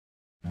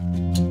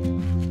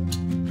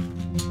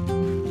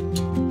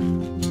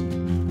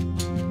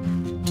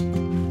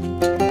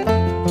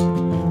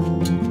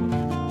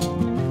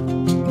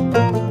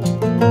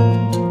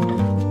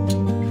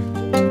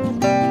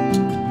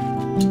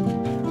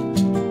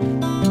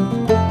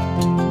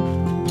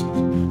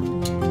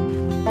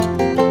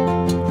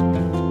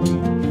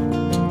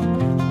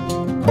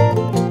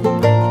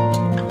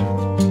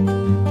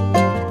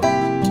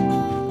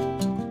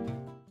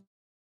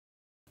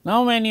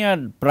Now, when you are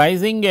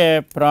pricing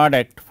a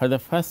product for the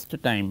first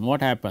time,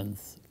 what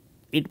happens?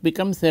 It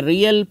becomes a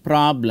real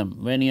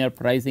problem when you are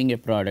pricing a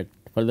product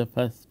for the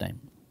first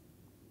time.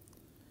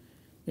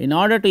 In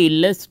order to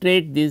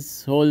illustrate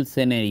this whole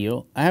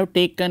scenario, I have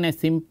taken a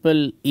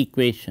simple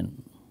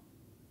equation.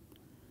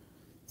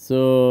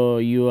 So,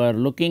 you are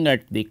looking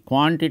at the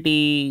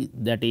quantity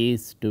that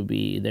is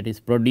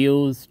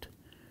produced,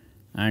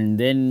 and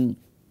then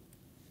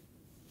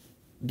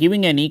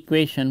giving an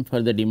equation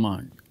for the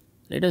demand.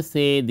 Let us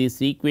say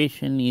this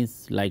equation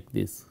is like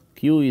this: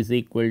 Q is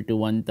equal to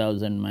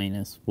 1000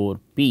 minus 4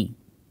 P.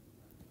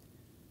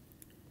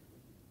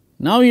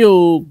 Now,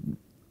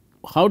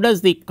 how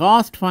does the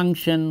cost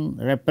function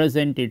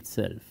represent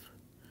itself?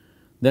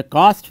 The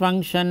cost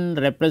function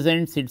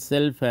represents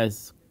itself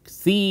as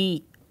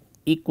C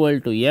equal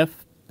to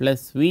F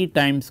plus V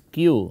times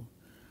Q.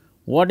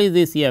 What is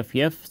this F?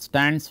 F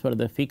stands for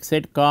the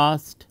fixed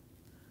cost,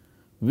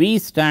 V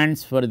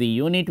stands for the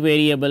unit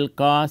variable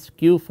cost,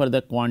 Q for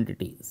the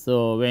quantity.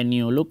 So, when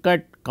you look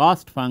at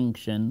cost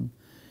function,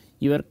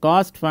 your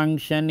cost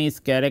function is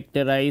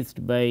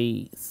characterized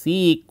by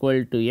C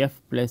equal to F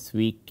plus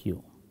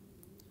VQ.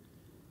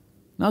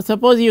 Now,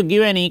 suppose you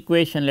give an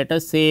equation, let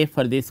us say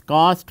for this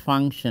cost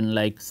function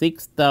like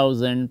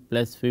 6000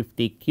 plus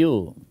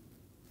 50Q,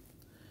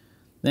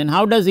 then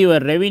how does your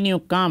revenue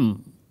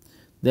come?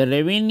 The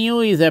revenue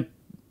is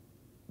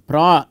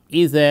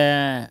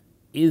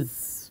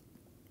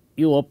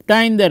you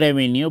obtain the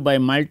revenue by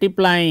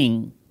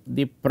multiplying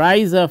the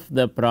price of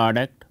the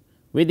product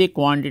with the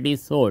quantity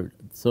sold.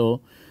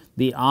 So,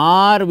 the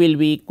R will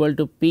be equal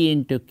to P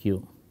into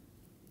Q.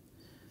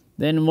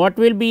 Then what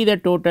will be the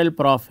total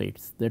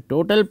profits? The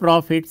total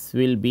profits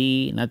will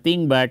be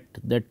nothing but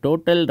the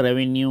total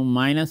revenue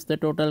minus the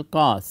total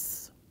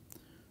costs.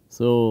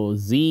 So,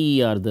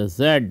 Z or the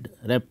Z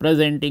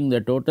representing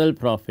the total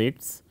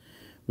profits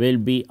will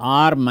be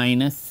R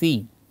minus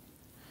C.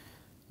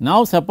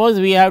 Now, suppose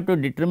we have to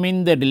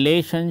determine the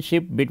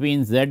relationship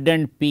between Z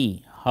and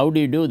P. How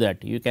do you do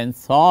that? You can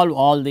solve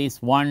all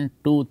these 1,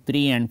 2,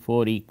 3 and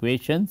 4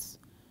 equations.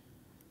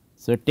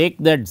 So, take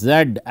that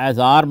Z as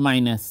R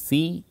minus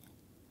C.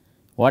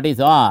 What is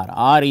R?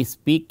 R is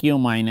PQ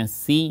minus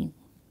C.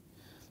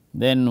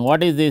 Then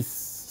what is this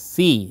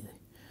C?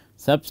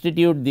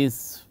 Substitute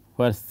this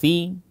for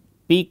C,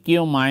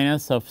 PQ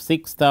minus of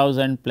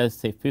 6000 plus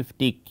say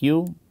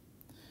 50Q.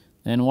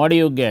 Then what do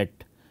you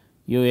get?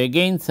 You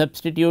again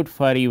substitute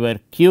for your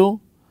Q,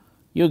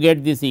 you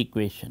get this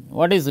equation.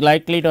 What is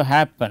likely to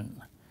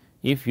happen?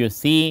 If you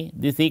see,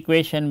 this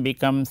equation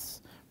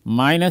becomes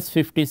minus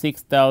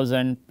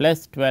 56,000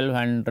 plus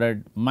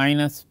 1200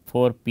 minus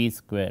 4 P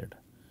squared.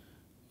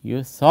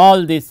 You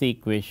solve this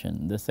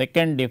equation, the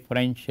second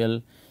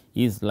differential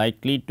is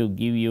likely to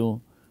give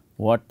you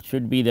what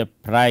should be the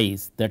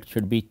price that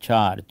should be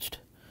charged.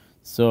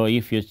 So,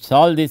 if you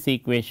solve this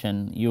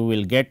equation, you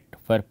will get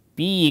for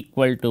P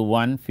equal to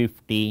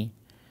 150,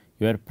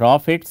 your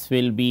profits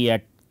will be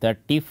at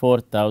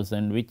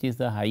 34,000, which is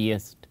the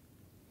highest.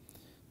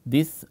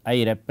 This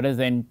I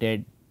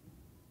represented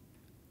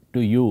to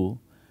you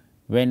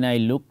when I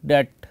looked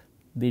at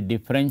the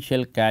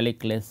differential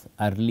calculus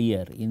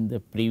earlier in the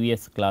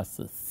previous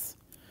classes.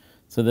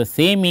 So, the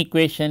same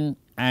equation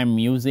I am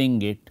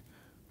using it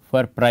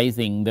for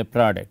pricing the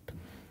product.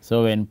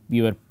 So, when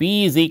your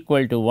P is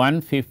equal to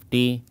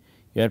 150,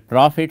 your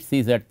profits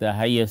is at the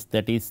highest,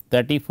 that is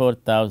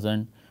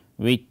 34,000,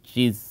 which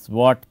is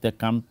what the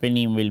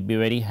company will be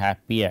very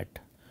happy at.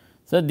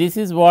 So, this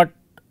is what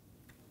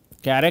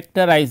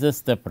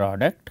characterizes the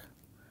product.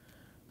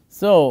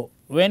 So,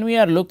 when we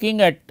are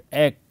looking at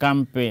a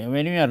company,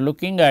 when we are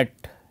looking at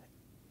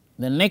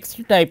the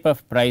next type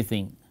of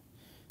pricing,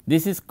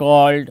 this is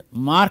called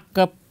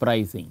markup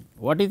pricing.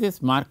 What is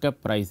this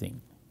markup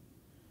pricing?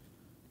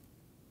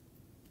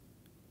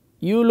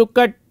 You look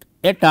at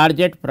a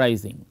target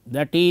pricing,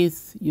 that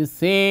is, you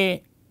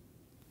say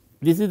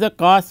this is the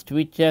cost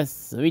which I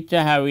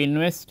have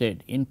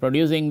invested in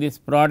producing this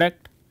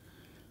product,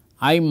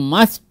 I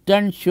must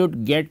and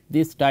should get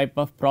this type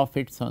of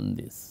profits on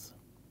this.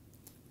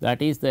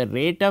 That is the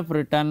rate of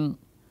return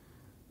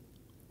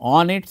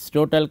on its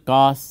total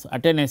costs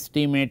at an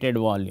estimated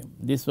volume.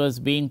 This was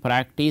being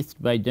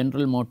practiced by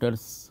General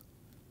Motors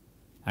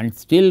and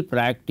still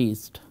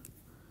practiced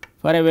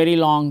for a very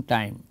long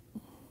time.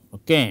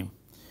 Okay.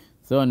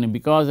 So,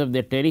 because of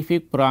the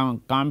terrific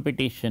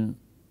competition,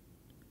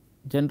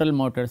 General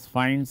Motors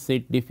finds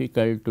it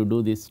difficult to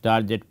do this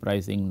target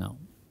pricing now.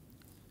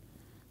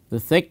 The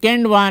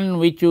second one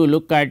which you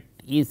look at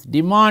is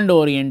demand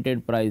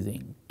oriented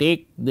pricing.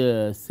 Take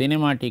the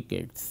cinema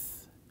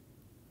tickets.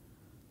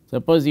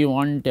 Suppose you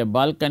want a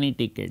balcony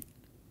ticket,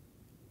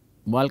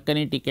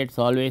 balcony tickets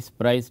always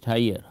priced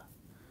higher.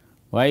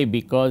 Why?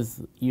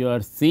 Because you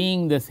are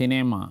seeing the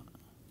cinema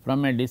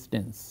from a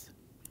distance.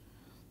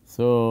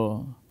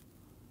 So,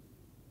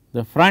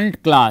 the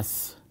front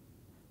class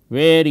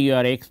where you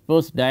are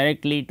exposed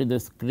directly to the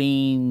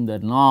screen, the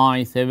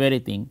noise,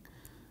 everything,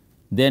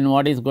 then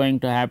what is going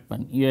to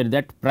happen? Your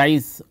that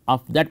price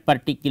of that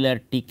particular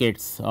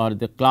tickets or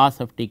the class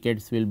of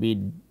tickets will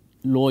be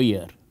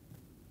lower.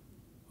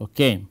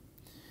 Okay.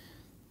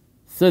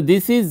 So,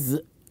 this is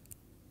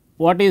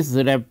what is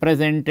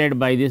represented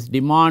by this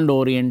demand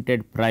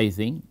oriented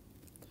pricing.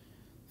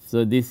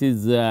 So, this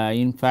is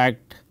in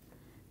fact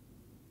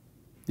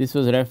this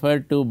was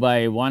referred to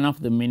by one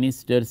of the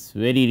ministers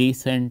very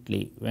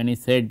recently when he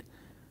said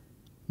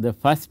the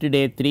first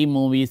day 3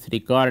 movies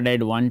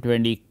recorded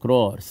 120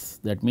 crores.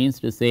 That means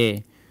to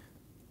say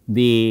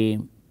the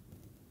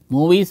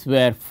movies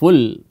were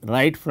full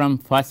right from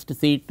first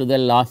seat to the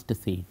last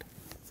seat.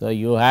 So,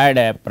 you had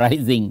a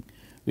pricing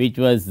which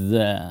was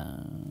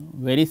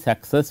very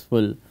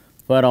successful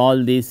for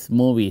all these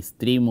movies,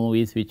 3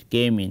 movies which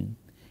came in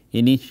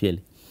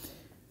initially.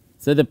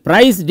 So, the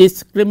price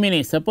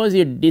discriminate, suppose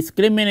you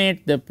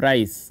discriminate the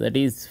price, that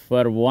is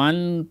for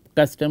one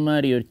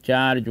customer you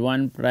charge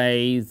one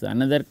price,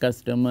 another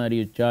customer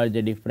you charge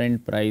a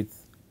different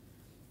price,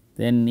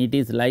 then it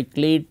is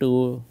likely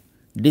to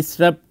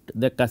disrupt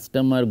the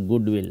customer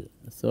goodwill.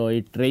 So,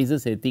 it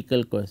raises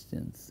ethical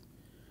questions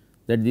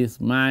that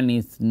this man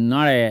is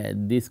not a,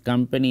 this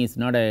company is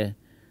not a,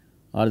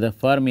 or the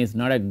firm is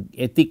not a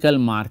ethical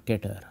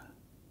marketer.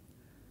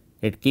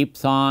 It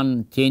keeps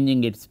on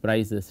changing its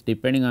prices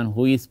depending on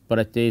who is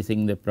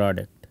purchasing the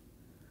product.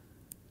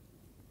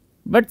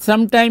 But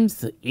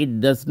sometimes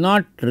it does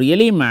not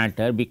really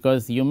matter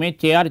because you may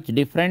charge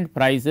different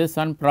prices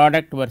on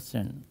product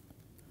version.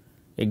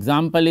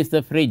 Example is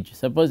the fridge.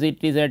 Suppose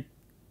it is a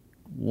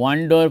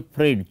one door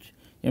fridge,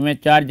 you may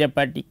charge a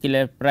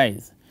particular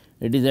price.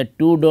 It is a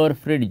 2-door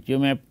fridge, you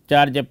may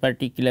charge a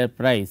particular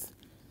price.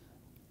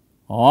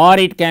 Or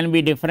it can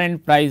be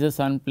different prices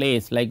on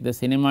place like the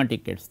cinema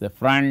tickets, the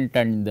front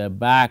and the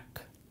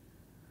back,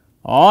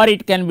 or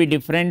it can be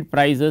different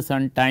prices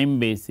on time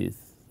basis.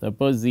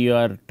 Suppose you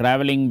are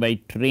traveling by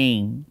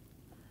train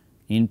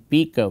in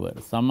peak hour,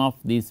 some of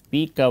these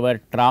peak hour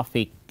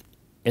traffic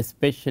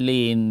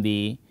especially in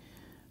the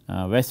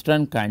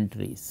western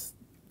countries,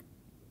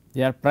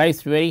 they are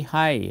priced very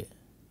high.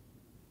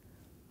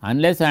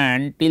 Unless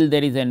and until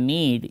there is a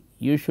need,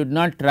 you should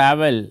not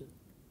travel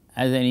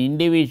as an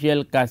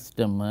individual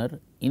customer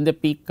in the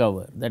peak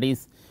hour, that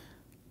is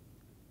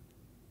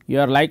you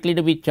are likely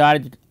to be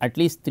charged at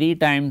least 3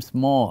 times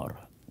more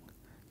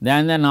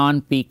than the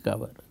non peak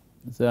hour.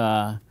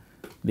 So,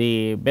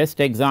 the best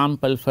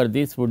example for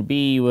this would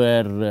be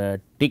your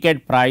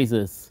ticket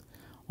prices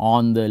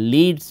on the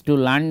Leeds to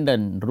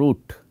London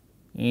route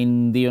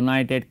in the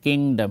United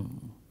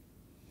Kingdom.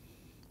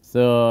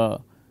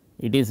 So,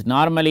 it is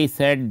normally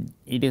said,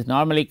 it is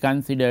normally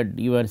considered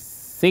your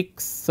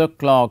 6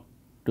 o'clock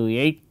to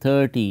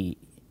 8:30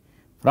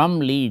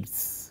 from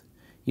Leeds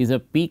is a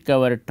peak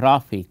hour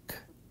traffic.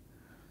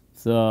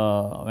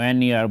 So,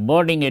 when you are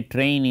boarding a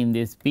train in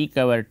this peak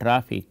hour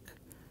traffic,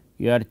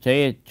 you are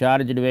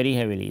charged very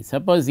heavily.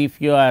 Suppose if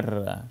you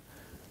are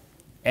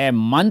a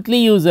monthly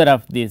user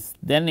of this,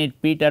 then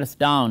it peters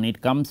down,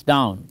 it comes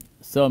down.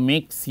 So,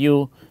 makes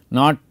you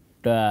not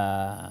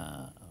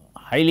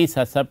highly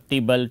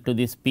susceptible to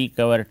this peak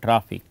hour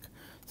traffic.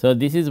 So,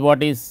 this is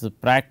what is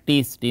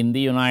practiced in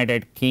the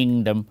United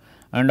Kingdom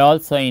and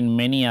also in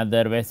many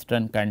other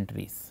western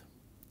countries.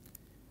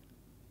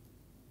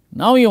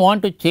 Now, you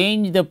want to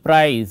change the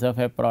price of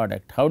a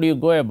product, how do you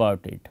go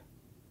about it?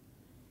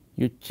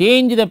 You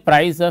change the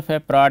price of a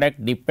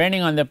product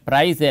depending on the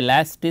price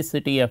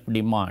elasticity of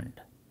demand.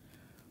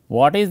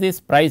 What is this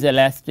price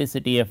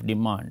elasticity of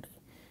demand?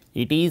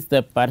 It is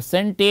the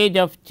percentage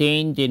of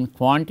change in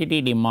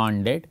quantity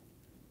demanded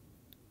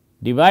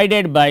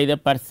divided by the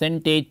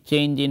percentage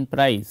change in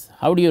price.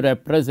 How do you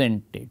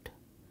represent it?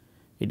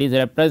 It is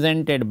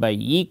represented by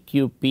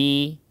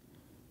EQP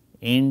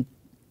in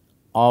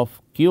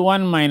of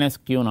Q1 minus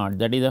Q0,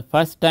 that is the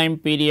first time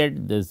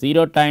period, the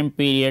 0 time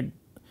period,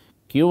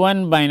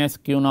 Q1 minus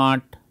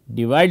Q0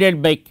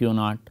 divided by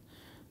Q0,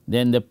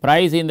 then the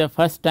price in the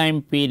first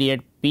time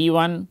period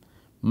P1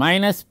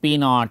 minus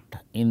P0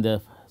 in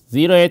the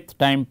 0th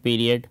time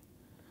period,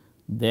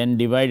 then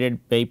divided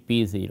by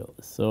P0.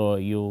 So,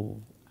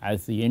 you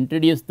as you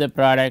introduce the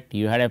product,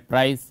 you had a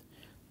price,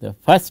 the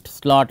first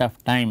slot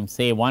of time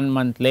say 1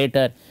 month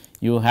later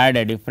you had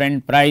a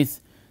different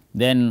price,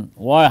 then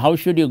how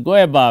should you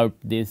go about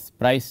this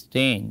price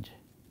change?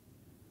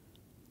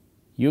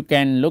 You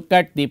can look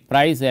at the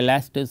price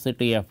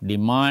elasticity of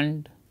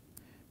demand.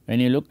 When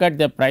you look at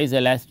the price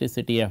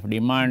elasticity of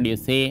demand, you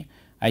say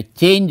I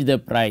change the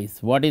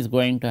price, what is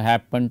going to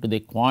happen to the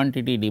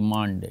quantity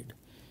demanded?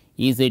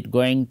 Is it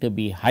going to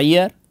be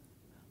higher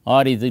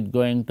or is it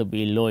going to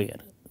be lower?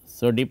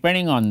 So,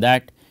 depending on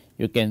that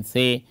you can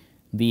say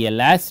the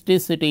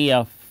elasticity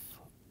of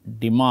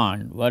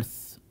demand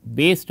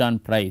based on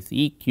price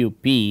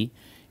EQP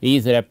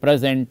is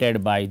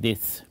represented by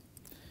this.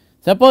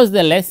 Suppose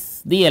the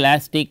less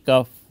elastic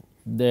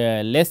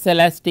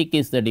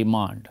is the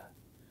demand,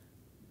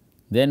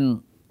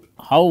 then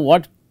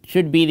what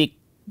should be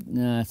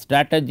the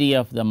strategy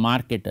of the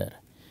marketer?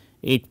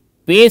 It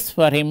pays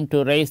for him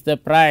to raise the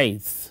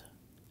price.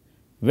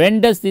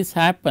 When does this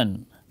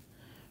happen?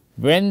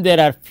 When there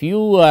are few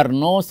or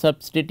no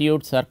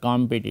substitutes or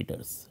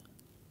competitors.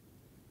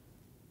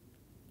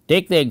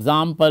 Take the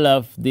example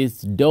of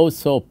this Dove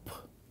soap.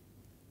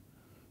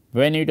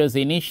 When it was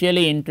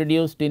initially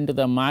introduced into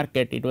the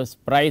market, it was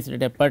priced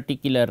at a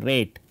particular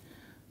rate,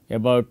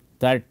 about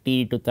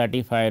 30 to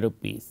 35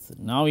 rupees.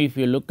 Now, if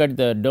you look at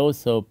the Dove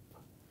soap,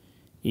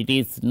 it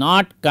is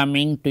not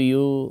coming to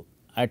you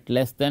at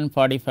less than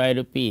 45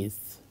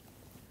 rupees.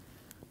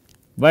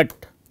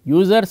 But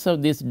users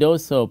of this Dove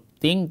soap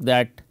think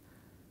that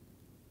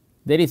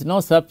there is no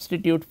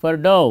substitute for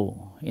Dove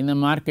in the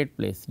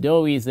marketplace.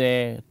 Dove is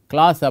a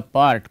class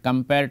apart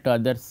compared to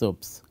other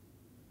soaps.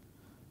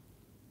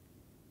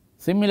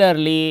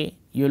 Similarly,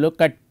 you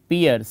look at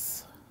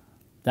Pears,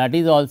 that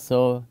is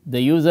also the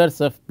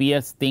users of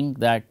Pears think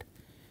that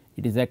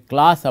it is a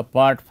class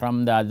apart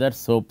from the other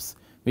soaps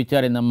which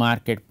are in the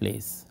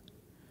marketplace.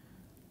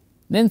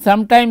 Then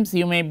sometimes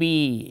you may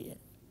be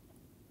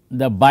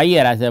the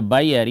buyer, as a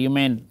buyer you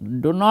may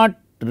do not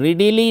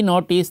readily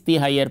notice the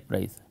higher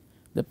price.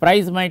 The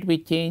price might be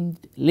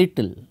changed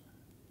little,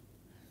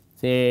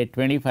 say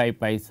 25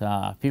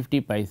 paisa,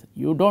 50 paisa,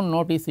 you do not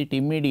notice it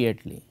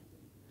immediately,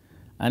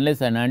 unless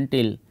and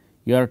until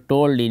you are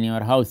told in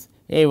your house,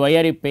 hey, why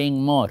are you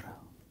paying more?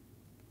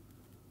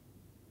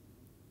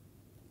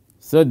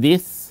 So,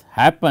 this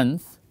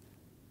happens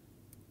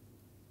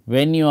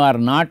when you are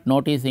not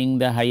noticing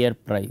the higher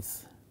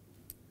price.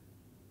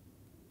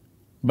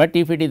 But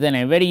if it is an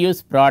every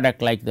use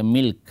product like the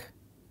milk,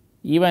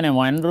 even a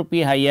 1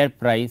 rupee higher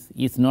price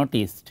is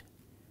noticed.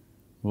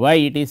 Why?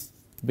 It is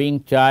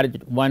being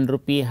charged 1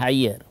 rupee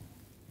higher.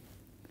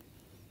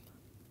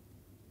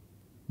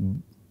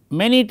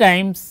 Many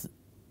times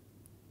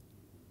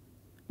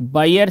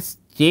buyers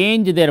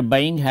change their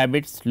buying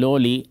habits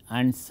slowly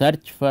and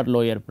search for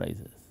lower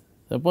prices.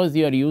 Suppose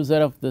you are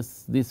user of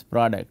this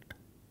product,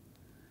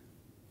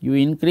 you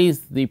increase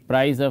the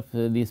price of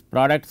this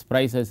product's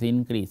price has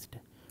increased,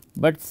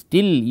 but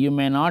still you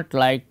may not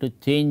like to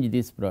change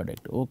this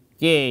product.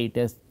 Okay, it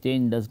has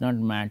changed, does not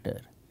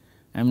matter,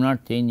 I am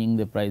not changing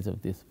the price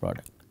of this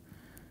product.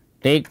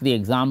 Take the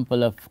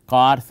example of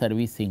car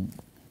servicing.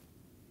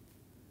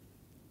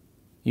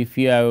 If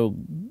you have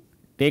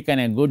taken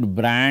a good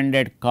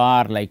branded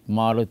car like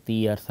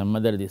Maruti or some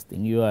other this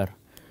thing, you are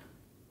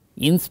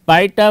in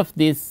spite of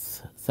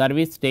this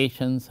service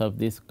stations of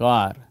this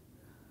car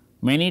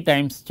many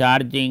times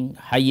charging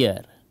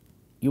higher,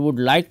 you would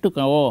like to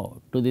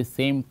go to the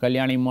same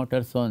Kalyani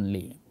Motors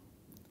only,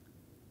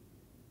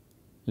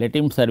 let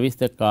him service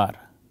the car.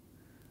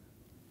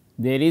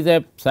 There is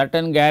a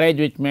certain garage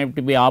which may have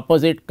to be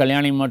opposite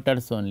Kalyani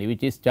Motors only,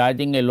 which is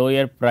charging a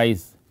lower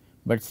price,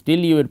 but still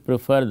you would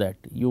prefer that.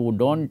 You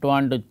do not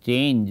want to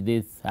change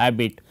this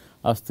habit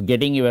of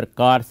getting your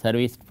car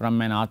serviced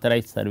from an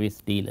authorized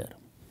service dealer.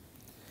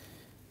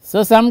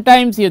 So,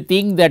 sometimes you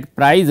think that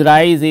price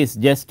rise is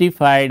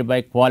justified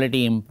by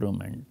quality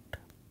improvement.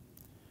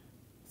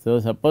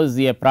 So, suppose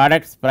the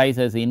product's price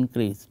has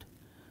increased,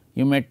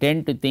 you may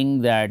tend to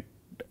think that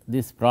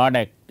this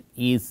product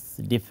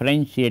is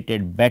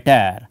differentiated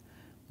better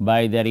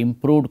by their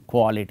improved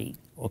quality,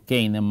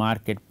 okay, in the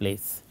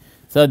marketplace.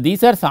 So,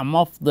 these are some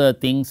of the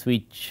things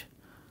which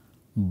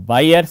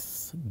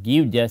buyers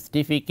give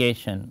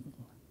justification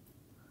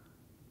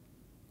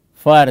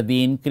for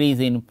the increase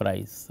in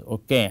price,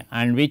 okay,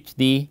 and which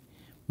the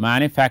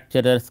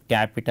manufacturers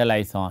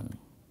capitalize on.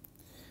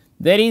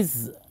 There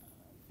is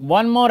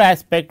one more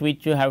aspect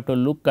which you have to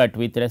look at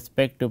with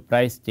respect to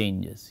price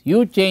changes.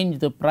 You change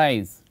the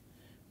price,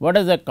 what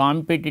does a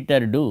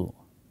competitor do?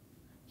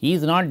 He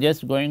is not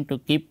just going to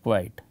keep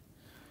quiet,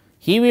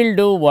 he will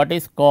do what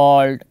is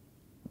called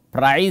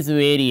price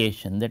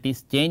variation, that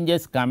is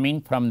changes coming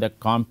from the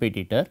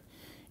competitor.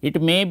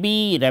 It may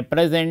be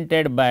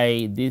represented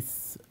by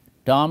this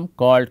term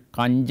called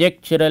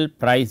conjectural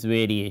price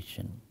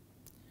variation.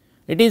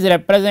 It is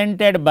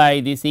represented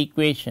by this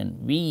equation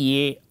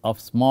V A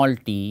of small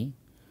t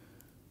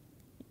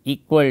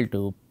equal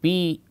to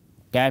P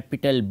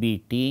capital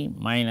B t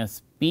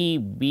minus P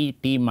B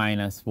t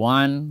minus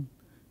 1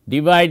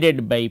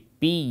 divided by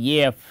P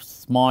A of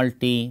small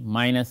t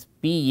minus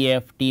P A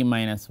of t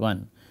minus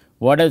 1.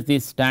 What does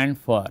this stand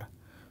for?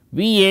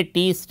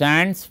 VAT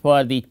stands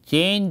for the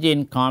change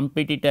in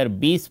competitor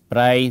B's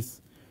price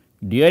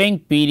during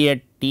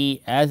period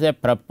T as a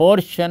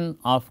proportion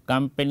of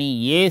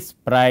company A's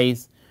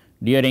price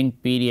during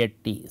period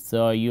T.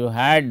 So, you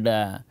had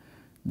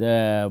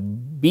the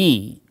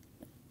B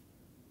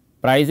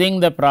pricing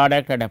the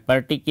product at a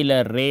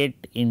particular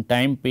rate in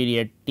time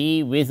period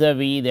T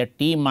vis-a-vis the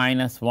T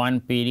minus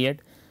 1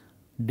 period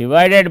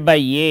divided by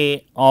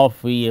A of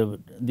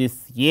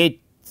this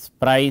A's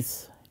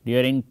price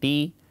during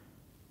T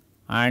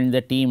and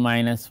the t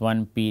minus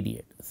 1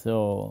 period.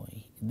 So,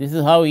 this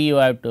is how you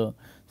have to,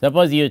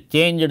 suppose you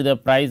changed the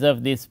price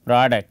of this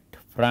product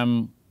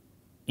from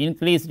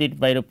increased it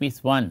by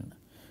rupees 1,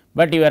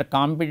 but your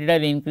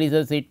competitor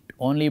increases it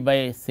only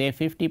by say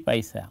 50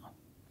 paisa.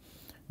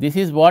 This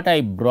is what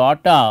I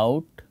brought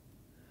out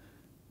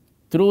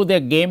through the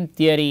game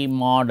theory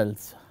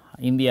models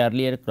in the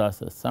earlier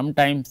classes.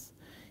 Sometimes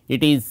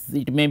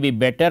it may be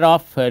better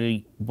off for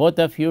both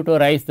of you to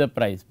raise the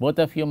price, both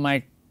of you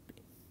might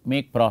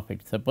make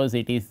profit. Suppose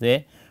it is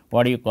a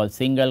what you call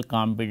single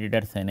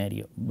competitor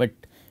scenario, but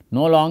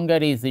no longer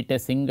is it a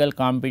single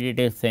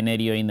competitor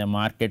scenario in the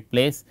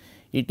marketplace,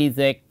 it is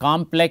a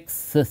complex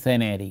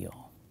scenario.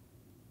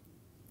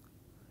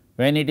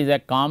 When it is a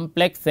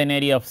complex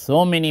scenario of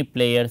so many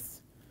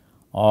players,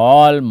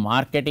 all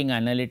marketing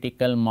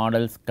analytical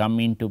models come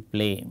into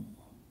play.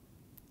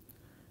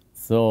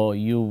 So,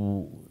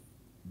 you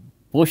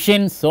push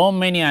in so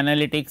many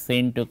analytics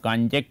into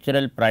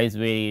conjectural price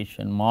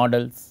variation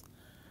models.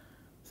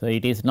 So,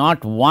 it is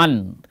not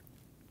one,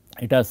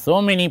 it has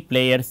so many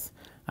players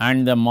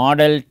and the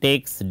model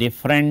takes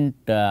different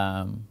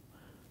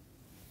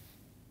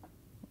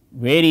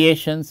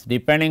variations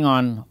depending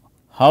on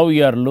how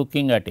you are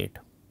looking at it.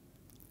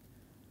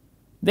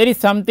 There is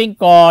something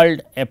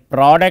called a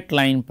product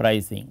line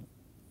pricing.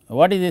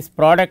 What is this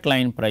product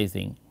line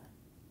pricing?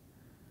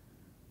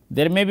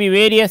 There may be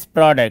various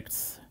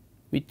products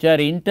which are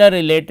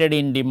interrelated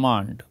in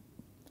demand,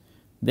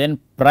 then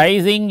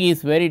pricing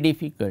is very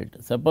difficult.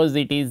 Suppose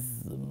it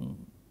is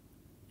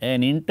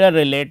an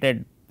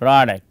interrelated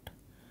product.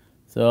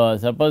 So,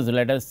 suppose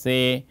let us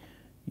say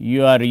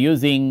you are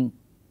using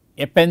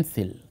a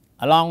pencil,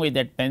 along with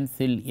that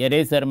pencil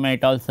eraser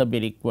might also be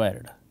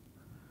required.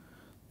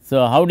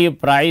 So, how do you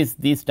price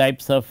these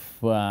types of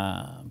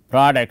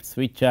products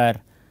which are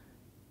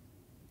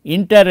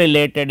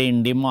interrelated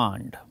in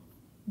demand?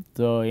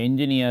 So,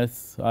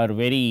 engineers are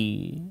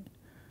very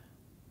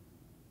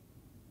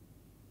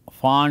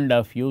fond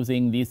of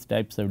using these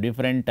types of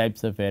different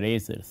types of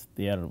erasers.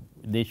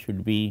 They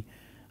should be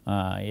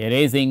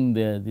erasing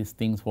these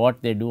things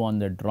what they do on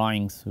the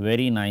drawings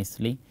very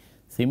nicely.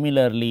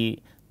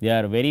 Similarly, they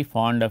are very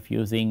fond of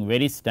using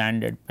very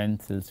standard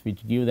pencils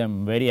which give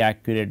them very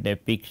accurate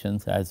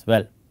depictions as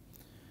well.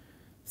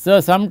 So,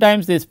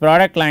 sometimes this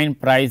product line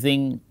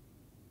pricing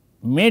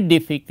made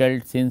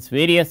difficult since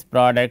various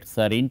products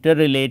are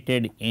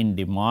interrelated in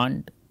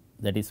demand,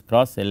 that is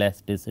cross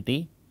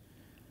elasticity,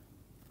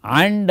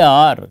 and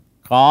or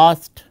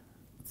cost.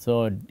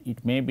 So,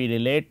 it may be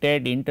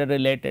related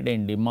interrelated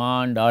in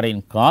demand or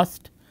in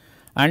cost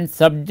and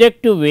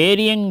subject to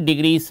varying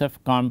degrees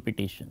of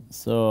competition.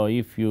 So,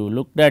 if you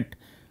looked at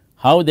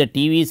how the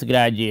TVs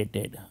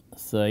graduated,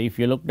 so if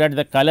you looked at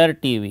the color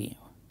TV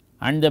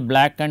and the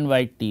black and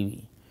white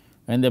TV,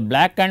 when the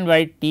black and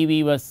white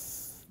TV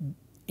was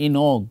in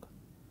vogue,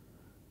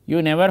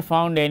 you never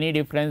found any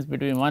difference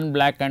between one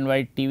black and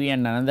white TV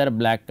and another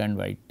black and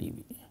white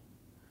TV.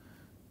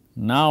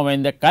 Now,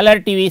 when the color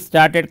TV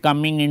started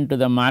coming into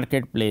the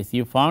marketplace,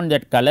 you found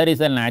that color is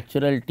a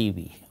natural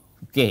TV.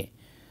 Okay.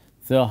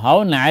 So,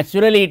 how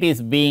naturally it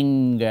is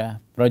being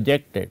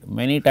projected,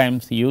 many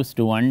times you used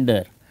to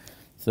wonder.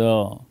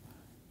 So,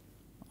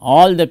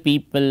 all the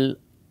people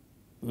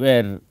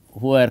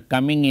who are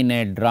coming in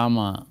a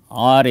drama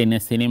or in a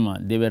cinema,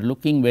 they were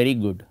looking very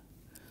good.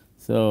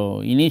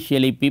 So,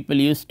 initially people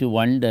used to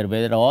wonder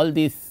whether all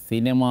these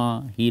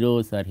cinema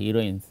heroes or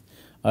heroines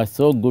are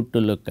so good to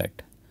look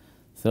at.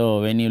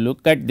 So, when you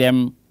look at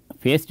them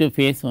face to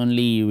face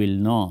only you will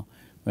know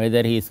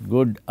whether he is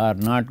good or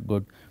not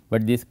good,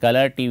 but this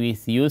color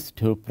TVs used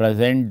to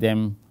present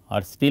them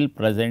or still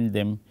present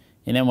them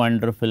in a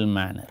wonderful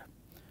manner.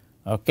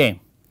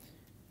 Okay.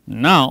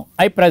 Now,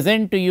 I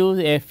present to you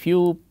a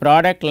few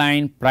product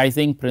line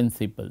pricing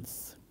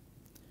principles.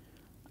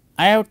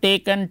 I have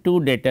taken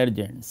two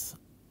detergents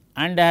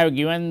and I have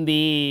given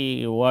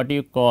the what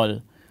you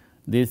call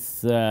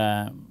this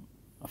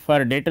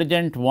for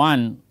detergent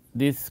 1,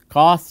 this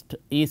cost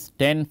is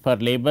 10 for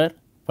labor,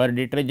 for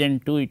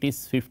detergent 2 it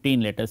is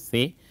 15 let us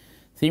say.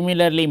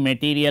 Similarly,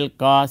 material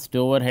cost,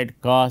 overhead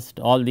cost,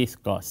 all these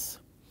costs.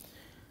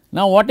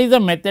 Now, what is the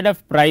method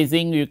of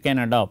pricing you can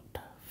adopt?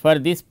 For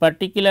this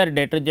particular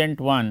detergent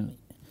 1,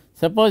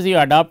 suppose you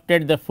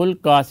adopted the full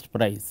cost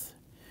price,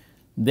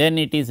 then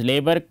it is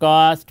labor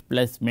cost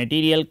plus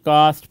material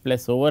cost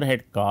plus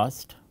overhead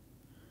cost.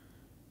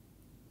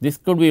 This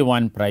could be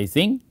one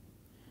pricing.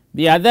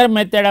 The other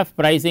method of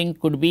pricing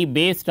could be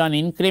based on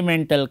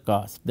incremental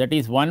cost, that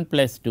is 1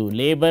 plus 2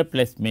 labor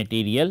plus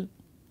material,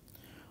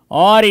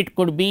 or it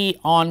could be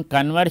on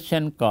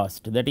conversion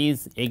cost, that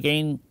is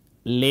again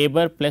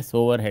labor plus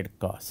overhead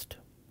cost.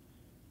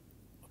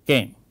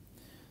 Okay.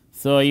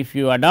 So, if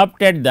you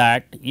adopted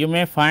that, you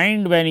may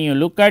find when you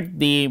look at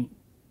the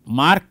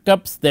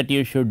markups that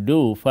you should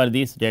do for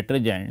these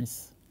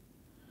detergents,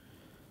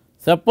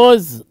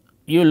 suppose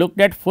you looked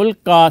at full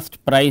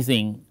cost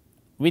pricing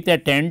with a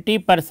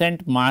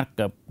 20%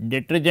 markup,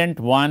 detergent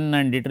 1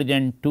 and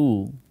detergent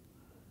 2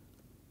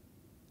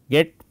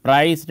 get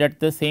priced at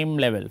the same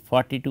level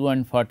 42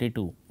 and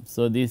 42.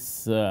 So,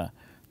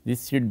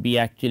 this should be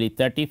actually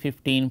 30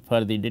 15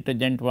 for the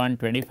detergent 1,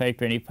 25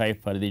 25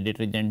 for the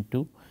detergent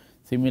 2.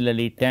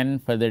 Similarly, 10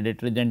 for the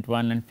detergent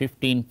 1 and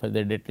 15 for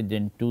the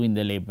detergent 2 in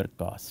the labor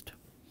cost.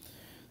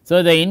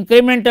 So, the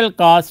incremental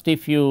cost,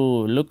 if you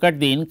look at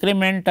the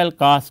incremental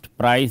cost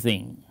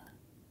pricing,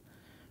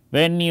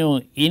 when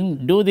you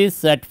do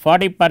this at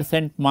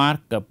 40%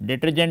 markup,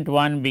 detergent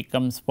 1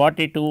 becomes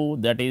 42,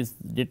 that is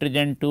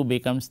detergent 2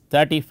 becomes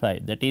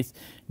 35, that is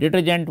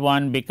detergent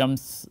 1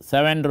 becomes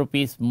 7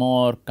 rupees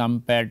more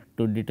compared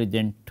to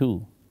detergent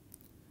 2.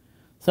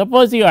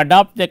 Suppose you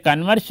adopt the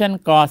conversion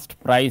cost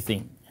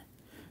pricing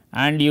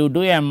and you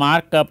do a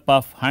markup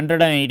of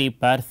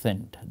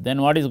 180%,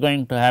 then what is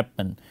going to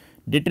happen?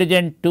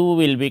 Detergent 2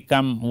 will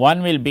become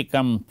 1 will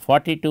become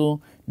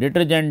 42,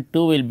 detergent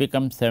 2 will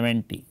become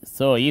 70.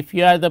 So, if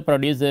you are the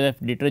producer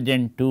of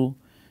detergent 2,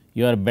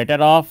 you are better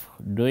off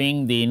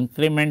doing the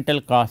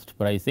incremental cost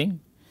pricing.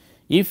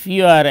 If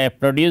you are a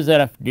producer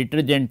of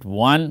detergent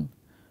 1,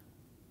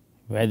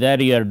 whether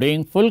you are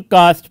doing full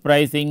cost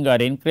pricing or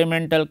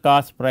incremental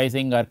cost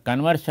pricing or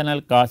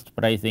conversional cost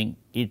pricing,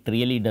 it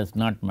really does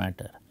not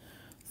matter.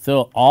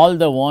 So, all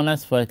the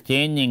onus for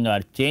changing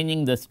or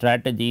changing the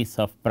strategies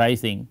of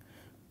pricing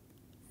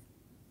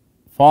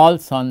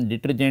falls on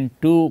detergent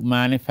 2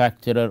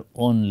 manufacturer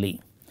only.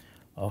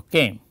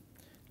 Okay.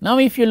 Now,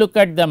 if you look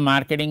at the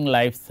marketing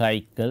life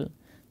cycle,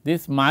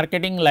 this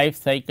marketing life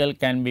cycle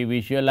can be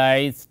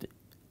visualized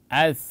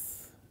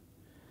as,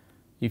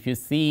 if you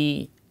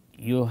see,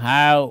 you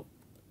have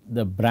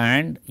the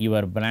brand,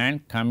 your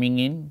brand coming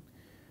in.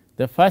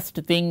 The first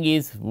thing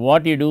is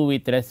what you do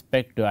with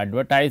respect to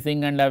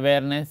advertising and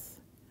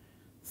awareness.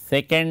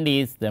 Second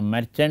is the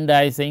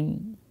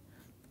merchandising.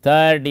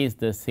 Third is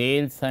the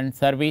sales and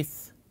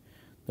service.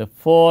 The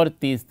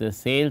fourth is the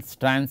sales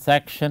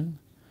transaction.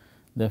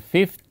 The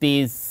fifth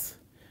is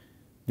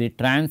the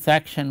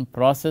transaction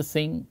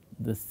processing.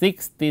 The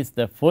sixth is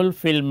the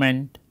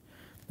fulfillment.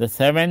 The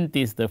seventh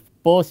is the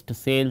post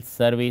sales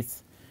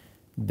service.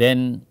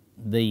 Then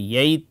the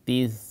eighth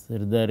is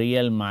the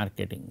real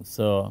marketing.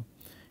 So,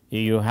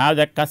 you have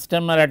the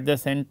customer at the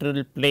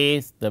central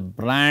place, the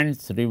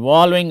brands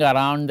revolving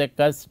around the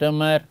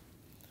customer.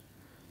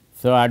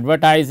 So,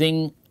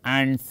 advertising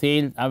and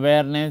sales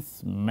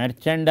awareness,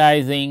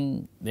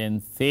 merchandising,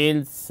 then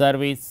sales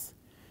service,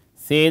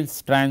 sales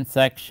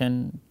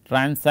transaction,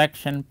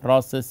 transaction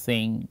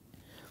processing,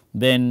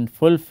 then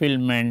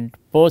fulfillment,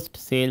 post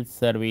sales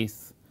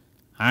service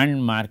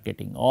and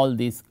marketing, all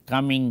these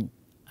coming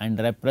and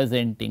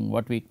representing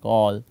what we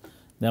call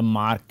the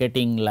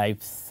marketing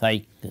life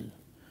cycle.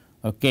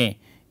 Okay.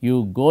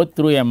 You go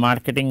through a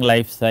marketing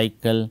life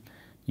cycle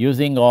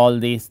using all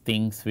these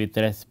things with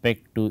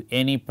respect to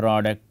any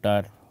product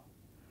or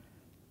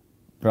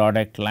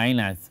product line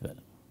as well.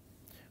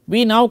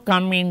 We now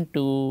come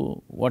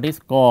into what is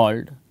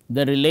called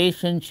the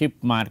relationship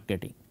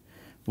marketing.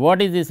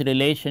 What is this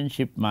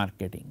relationship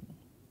marketing?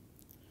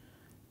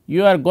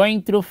 You are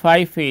going through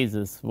 5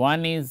 phases.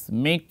 One is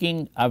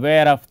making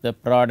aware of the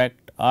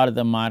product or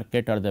the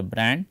market or the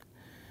brand.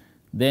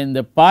 Then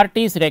the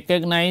parties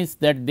recognize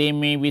that they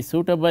may be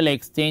suitable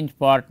exchange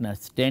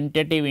partners,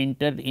 tentative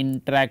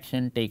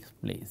interaction takes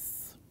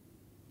place.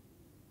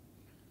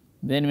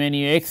 Then when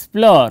you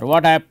explore,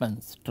 what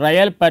happens?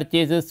 Trial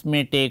purchases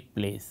may take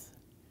place.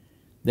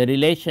 The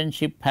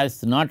relationship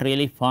has not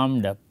really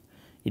formed up,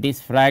 it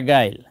is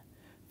fragile.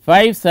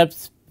 5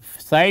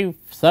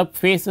 sub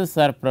phases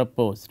are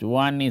proposed.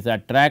 One is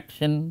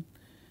attraction,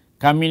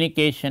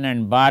 communication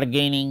and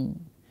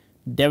bargaining,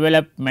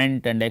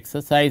 development and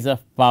exercise of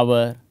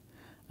power,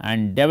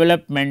 and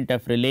development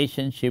of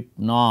relationship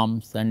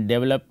norms and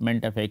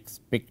development of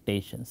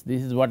expectations.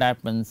 This is what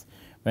happens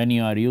when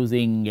you are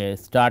using a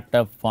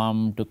startup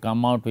firm to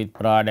come out with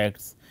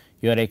products.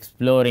 You are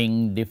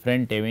exploring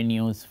different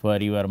avenues for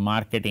your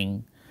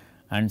marketing,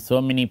 and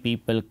so many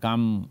people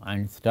come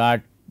and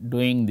start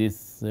doing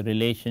this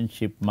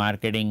relationship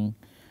marketing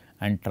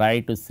and try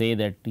to say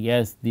that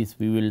yes, this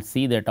we will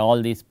see that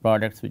all these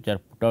products which are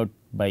put out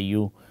by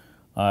you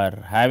are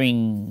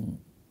having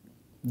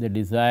the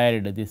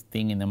desired this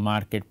thing in the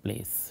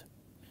marketplace.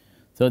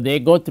 So, they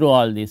go through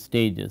all these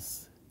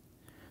stages.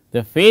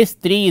 The phase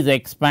 3 is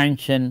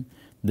expansion.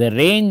 The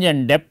range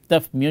and depth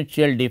of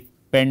mutual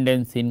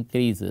dependence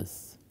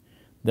increases.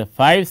 The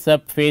 5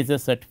 sub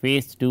phases at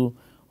phase 2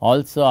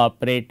 also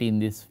operate in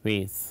this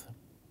phase.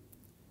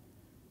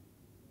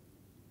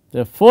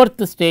 The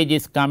fourth stage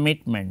is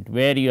commitment,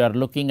 where you are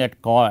looking at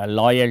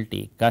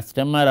loyalty.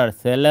 Customer or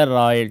seller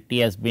loyalty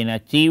has been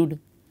achieved.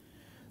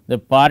 The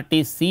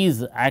party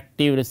sees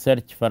active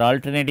research for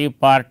alternative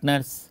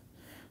partners.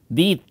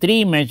 The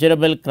 3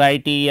 measurable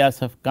criteria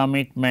of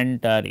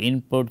commitment are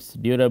inputs,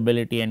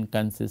 durability and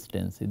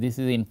consistency. This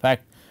is in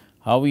fact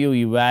how you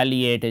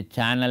evaluate a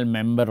channel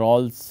member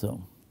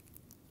also.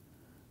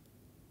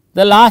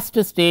 The last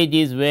stage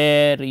is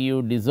where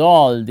you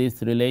dissolve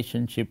this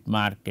relationship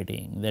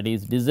marketing, that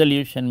is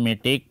dissolution may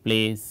take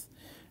place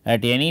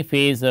at any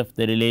phase of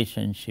the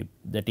relationship,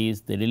 that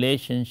is the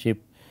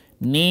relationship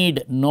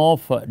need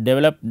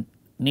develop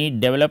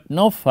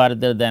no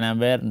further than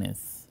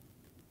awareness.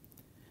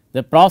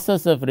 The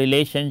process of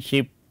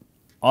relationship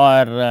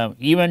are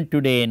even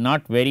today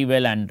not very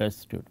well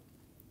understood.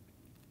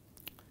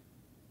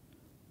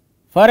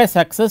 For a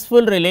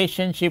successful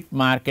relationship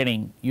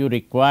marketing, you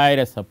require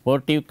a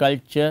supportive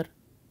culture,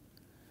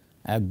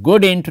 a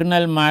good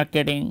internal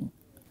marketing.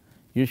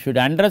 You should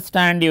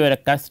understand your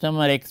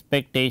customer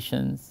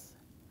expectations.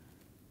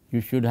 You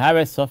should have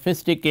a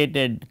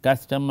sophisticated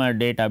customer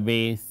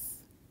database,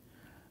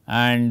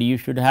 and you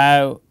should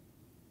have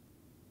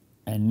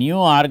a new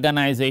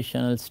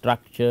organizational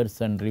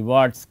structures and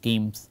reward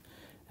schemes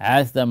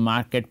as the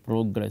market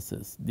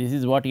progresses. This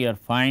is what you are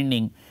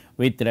finding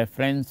with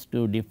reference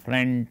to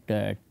different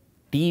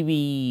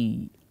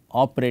TV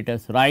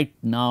operators right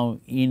now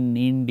in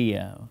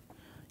India.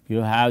 You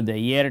have the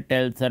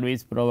Airtel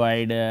service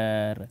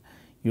provider,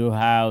 you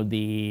have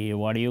the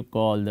what do you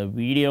call the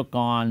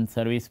Videocon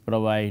service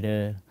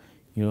provider,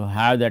 you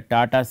have the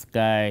Tata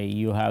Sky,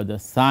 you have the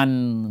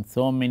Sun,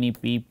 so many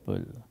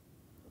people.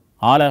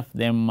 All of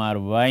them are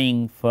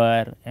vying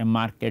for a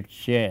market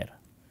share.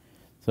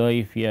 So,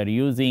 if you are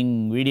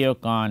using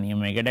Videocon, you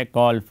may get a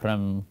call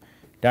from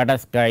Tata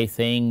Sky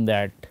saying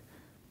that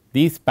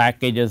these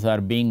packages are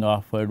being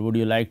offered, would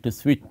you like to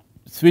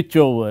switch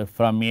over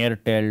from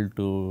Airtel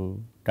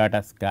to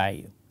Tata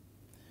Sky.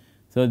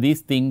 So,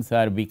 these things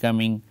are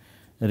becoming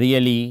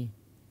really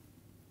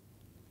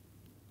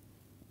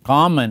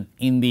common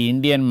in the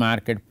Indian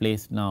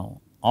marketplace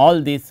now.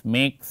 All this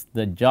makes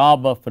the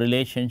job of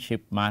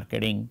relationship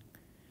marketing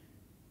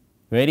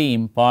very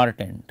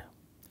important,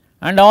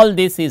 and all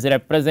this is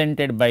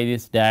represented by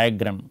this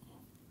diagram.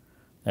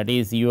 That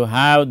is, you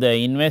have the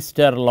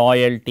investor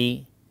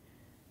loyalty,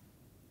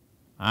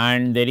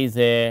 and there is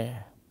a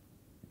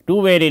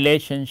two-way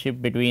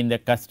relationship between the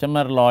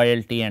customer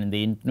loyalty and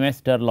the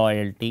investor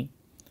loyalty.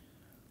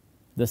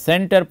 The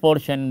center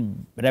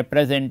portion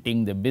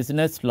representing the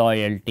business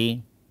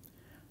loyalty,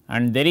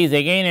 and there is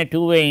again a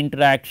two-way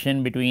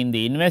interaction between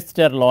the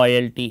investor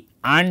loyalty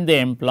and the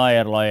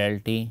employer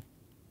loyalty,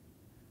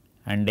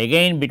 and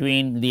again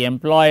between the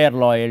employer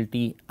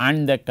loyalty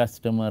and the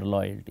customer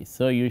loyalty.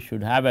 So, you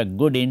should have a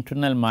good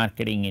internal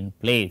marketing in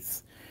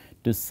place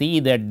to see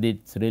that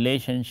this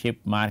relationship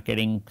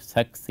marketing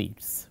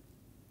succeeds.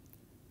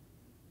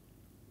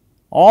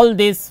 All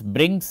this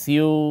brings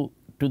you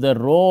to the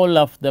role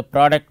of the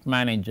product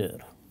manager.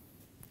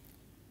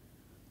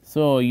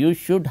 So, you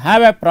should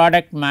have a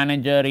product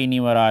manager in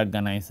your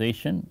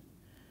organization.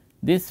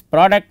 This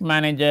product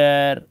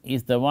manager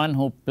is the one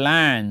who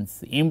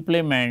plans,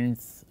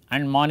 implements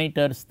and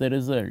monitors the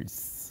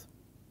results.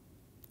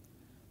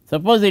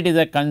 Suppose it is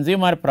a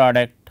consumer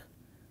product,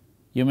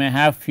 you may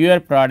have fewer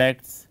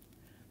products,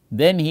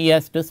 then he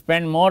has to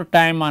spend more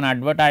time on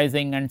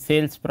advertising and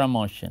sales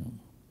promotion.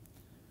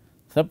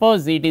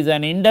 Suppose it is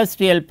an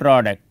industrial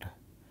product,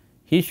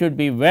 he should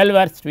be well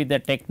versed with the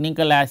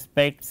technical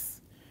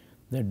aspects,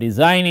 the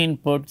design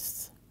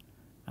inputs,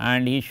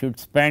 and he should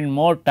spend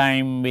more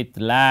time with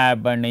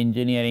lab and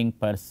engineering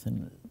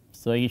personnel.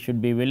 So, he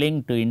should be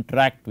willing to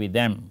interact with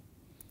them.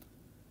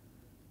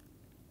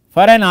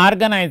 For an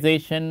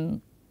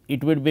organization,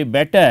 it would be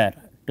better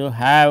to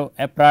have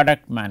a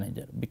product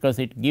manager, because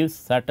it gives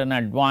certain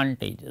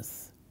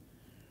advantages.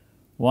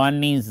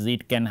 One is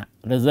it can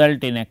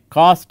result in a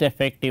cost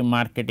effective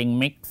marketing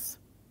mix,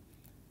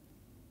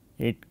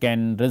 it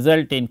can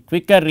result in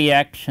quicker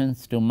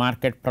reactions to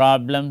market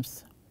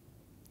problems,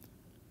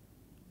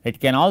 it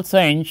can also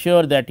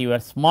ensure that your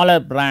smaller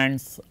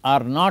brands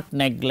are not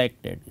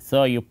neglected.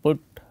 So, you put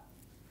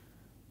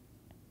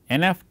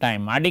enough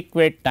time,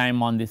 adequate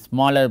time on the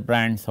smaller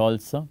brands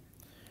also.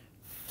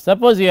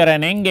 Suppose you are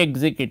an young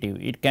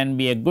executive, it can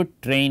be a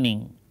good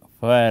training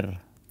for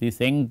these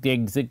young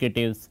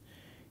executives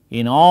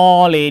in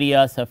all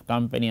areas of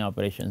company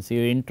operations.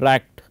 You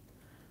interact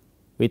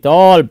with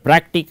all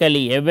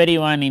practically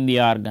everyone in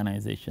the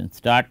organization,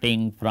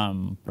 starting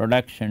from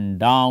production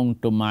down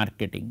to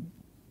marketing.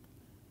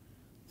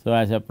 So,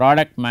 as a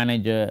product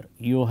manager,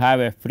 you have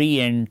a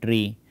free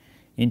entry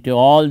into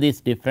all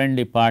these different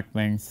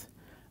departments,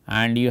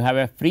 and you have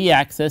a free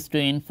access to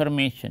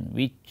information,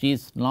 which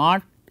is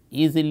not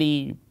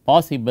easily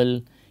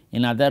possible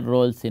in other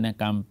roles in a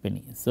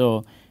company.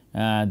 So,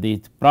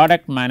 the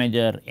product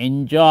manager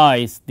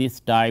enjoys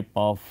this type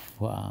of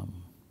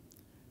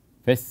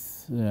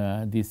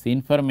this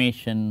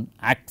information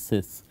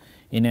access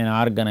in an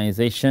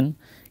organization,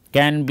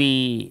 can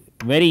be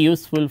very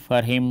useful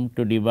for him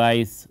to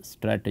devise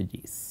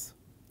strategies.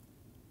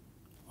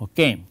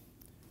 Okay.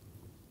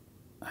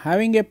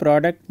 Having a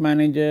product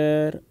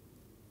manager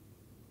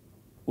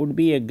would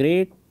be a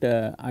great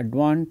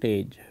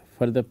advantage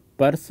for the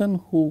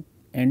person who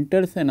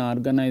enters an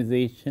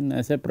organization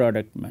as a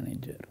product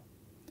manager,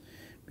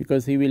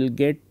 because he will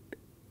get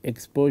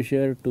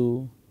exposure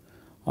to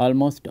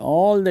almost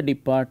all the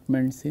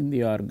departments in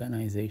the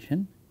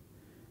organization.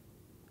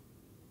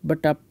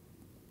 But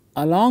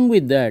along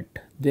with that,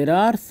 there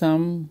are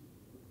some,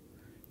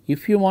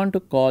 if you want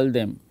to call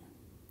them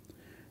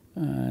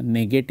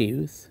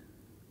negatives,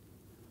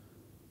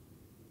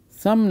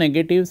 some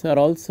negatives are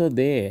also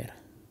there,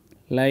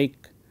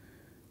 like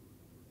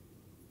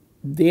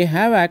they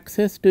have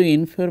access to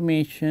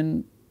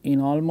information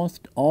in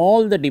almost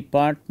all the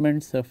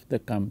departments of the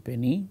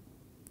company,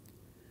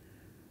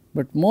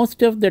 but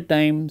most of the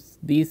times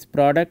these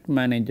product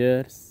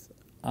managers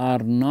are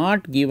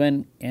not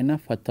given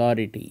enough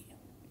authority.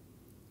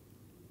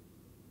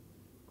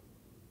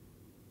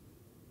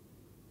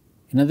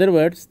 In other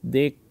words,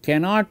 they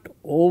cannot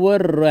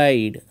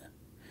override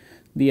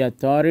the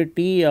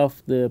authority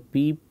of the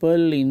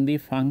people in the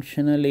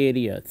functional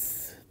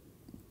areas.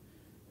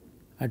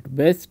 At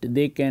best,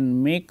 they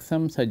can make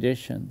some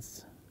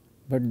suggestions,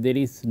 but there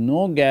is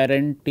no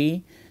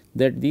guarantee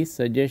that these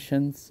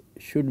suggestions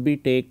should be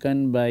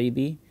taken by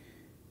the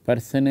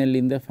personnel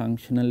in the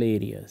functional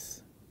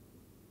areas.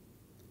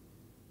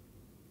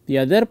 The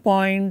other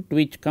point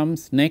which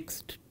comes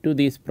next to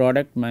these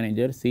product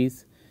managers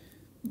is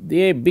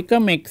they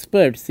become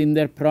experts in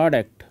their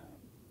product,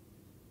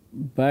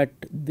 but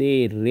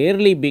they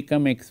rarely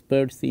become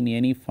experts in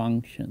any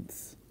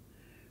functions.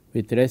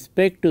 With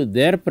respect to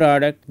their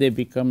product, they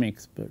become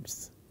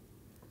experts.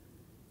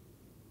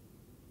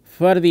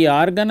 For the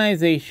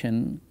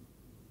organization,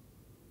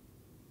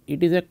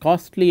 it is a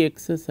costly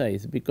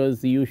exercise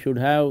because you should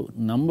have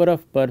number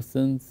of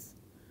persons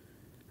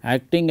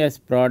acting as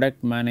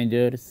product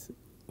managers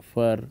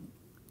for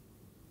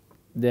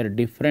their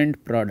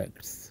different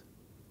products.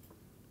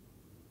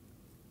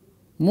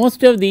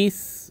 Most of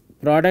these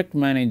product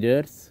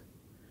managers,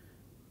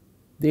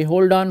 they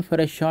hold on for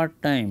a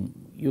short time.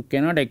 You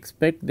cannot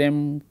expect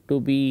them to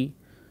be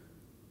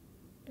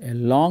a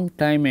long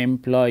time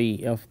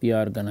employee of the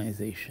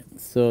organization.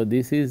 So,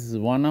 this is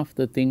one of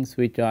the things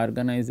which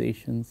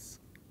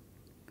organizations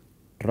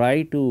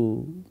try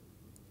to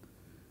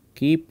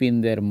keep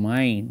in their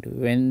mind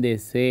when they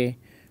say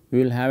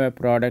we will have a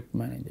product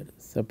manager.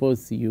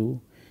 Suppose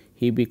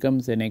he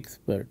becomes an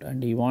expert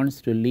and he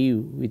wants to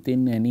leave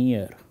within an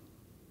year,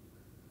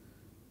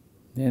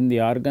 then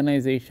the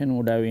organization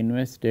would have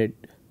invested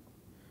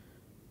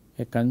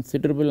a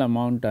considerable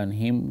amount on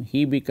him.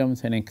 He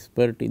becomes an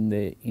expert in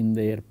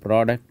their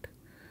product,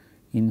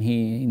 in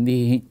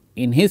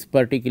his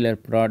particular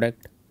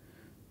product,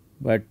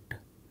 but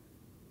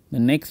the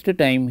next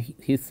time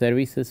his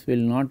services will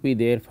not be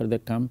there for the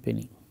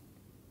company.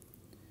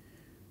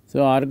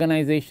 So,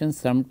 organizations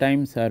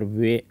sometimes are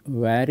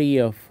wary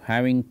of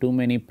having too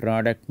many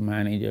product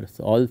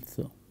managers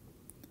also.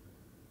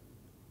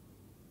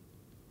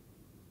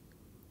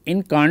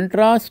 In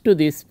contrast to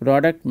these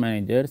product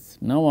managers,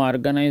 now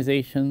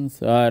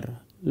organizations are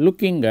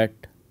looking at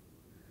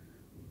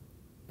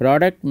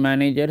product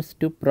managers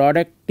to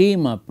product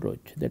team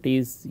approach. That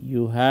is,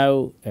 you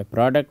have a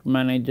product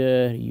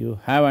manager, you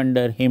have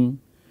under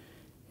him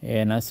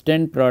an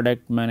assistant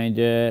product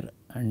manager,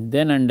 and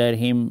then under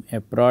him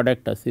a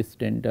product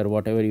assistant or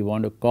whatever you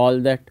want to call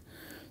that.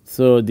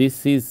 So,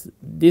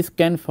 this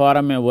can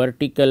form a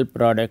vertical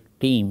product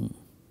team.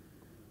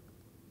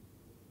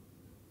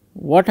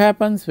 What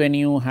happens when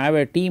you have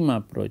a team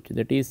approach?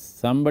 That is,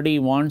 somebody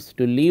wants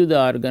to leave the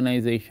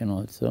organization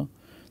also,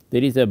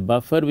 there is a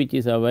buffer which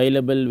is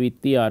available with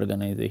the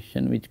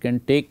organization which can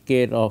take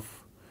care of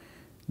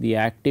the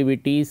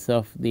activities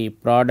of the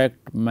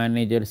product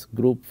managers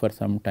group for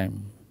some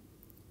time.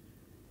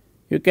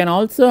 You can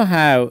also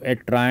have a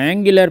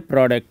triangular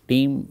product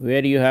team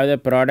where you have the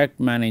product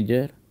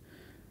manager,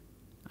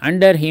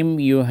 under him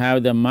you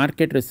have the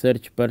market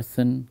research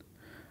person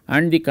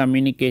and the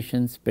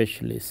communication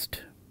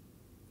specialist.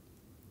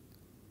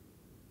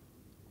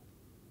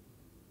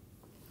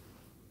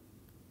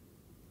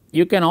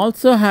 You can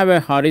also have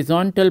a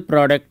horizontal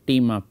product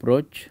team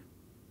approach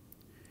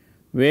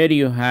where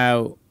you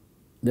have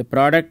the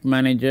product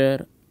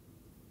manager,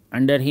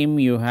 under him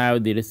you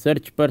have the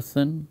research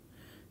person,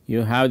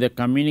 you have the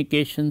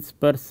communications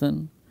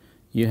person,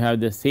 you have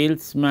the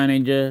sales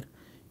manager,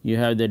 you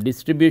have the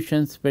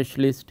distribution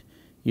specialist,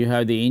 you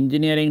have the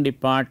engineering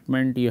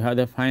department, you have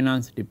the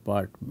finance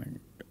department,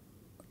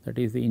 that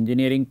is the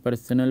engineering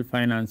personnel,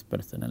 finance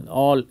personnel,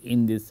 all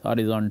in this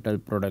horizontal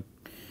product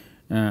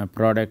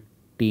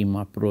team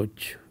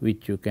approach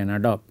which you can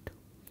adopt.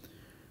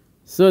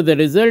 So, the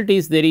result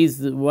is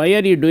why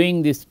are you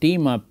doing this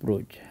team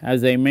approach?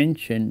 As I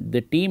mentioned,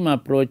 the team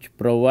approach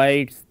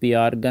provides the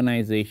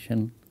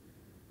organization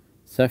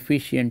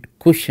sufficient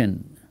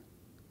cushion.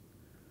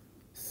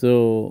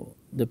 So,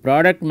 the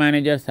product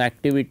manager's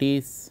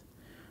activities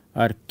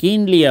are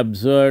keenly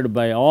observed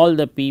by all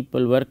the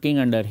people working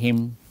under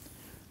him,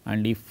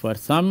 and if for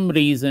some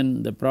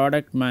reason the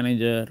product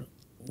manager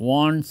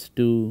wants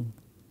to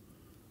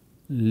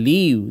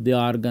leave the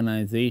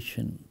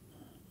organization,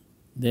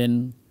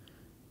 then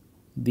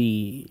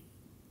the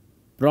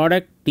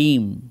product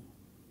team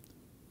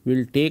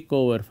will take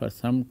over for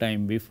some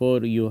time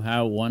before you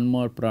have one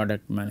more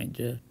product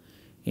manager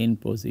in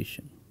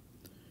position.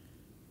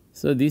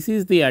 So, this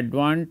is the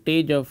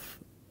advantage of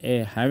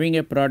having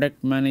a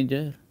product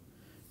manager,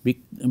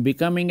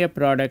 becoming a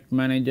product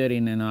manager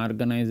in an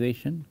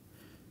organization.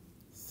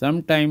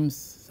 Sometimes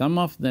some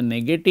of the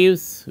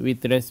negatives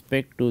with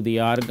respect to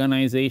the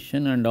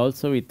organization and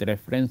also with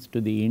reference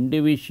to the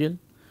individual.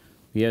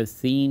 We have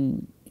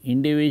seen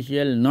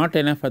individual not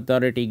enough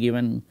authority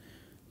given,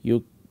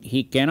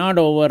 he cannot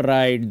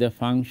override the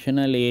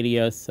functional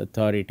area's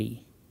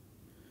authority.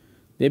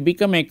 They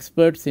become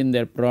experts in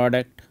their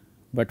product,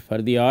 but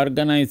for the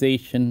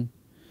organization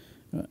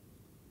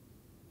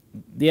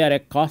they are a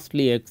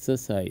costly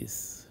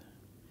exercise.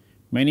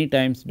 Many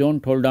times do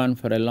not hold on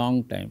for a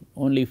long time,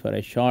 only for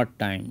a short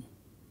time.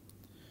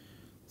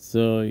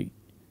 So,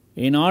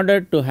 in order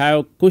to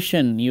have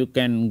cushion, you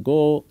can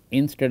go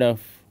instead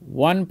of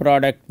one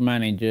product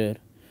manager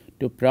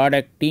to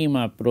product team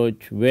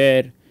approach,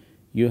 where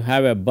you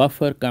have a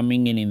buffer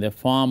coming in the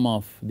form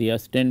of the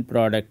assistant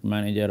product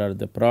manager or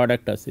the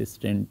product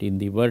assistant in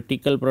the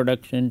vertical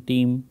production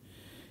team.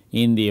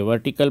 In the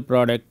vertical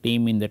product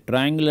team, in the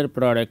triangular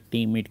product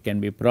team, it can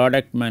be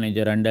product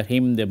manager, under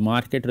him the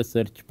market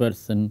research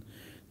person,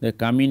 the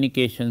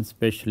communication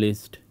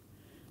specialist.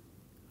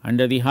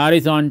 Under the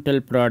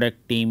horizontal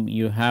product team,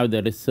 you have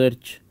the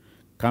research,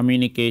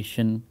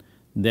 communication,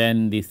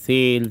 then the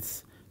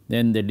sales,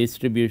 then the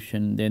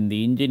distribution, then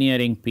the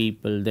engineering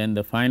people, then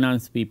the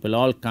finance people,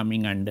 all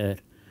coming under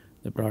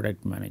the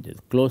product manager,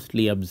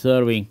 closely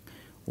observing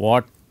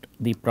what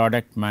the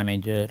product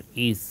manager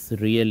is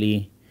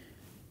really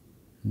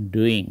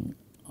doing,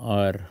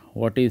 or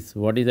what is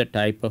the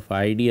type of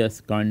ideas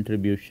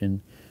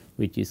contribution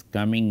which is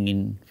coming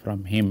in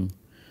from him,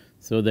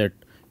 so that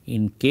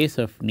in case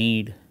of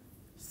need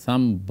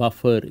some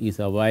buffer is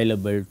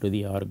available to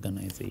the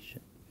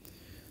organization.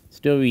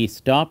 So, we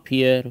stop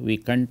here, we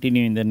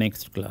continue in the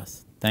next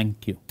class.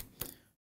 Thank you.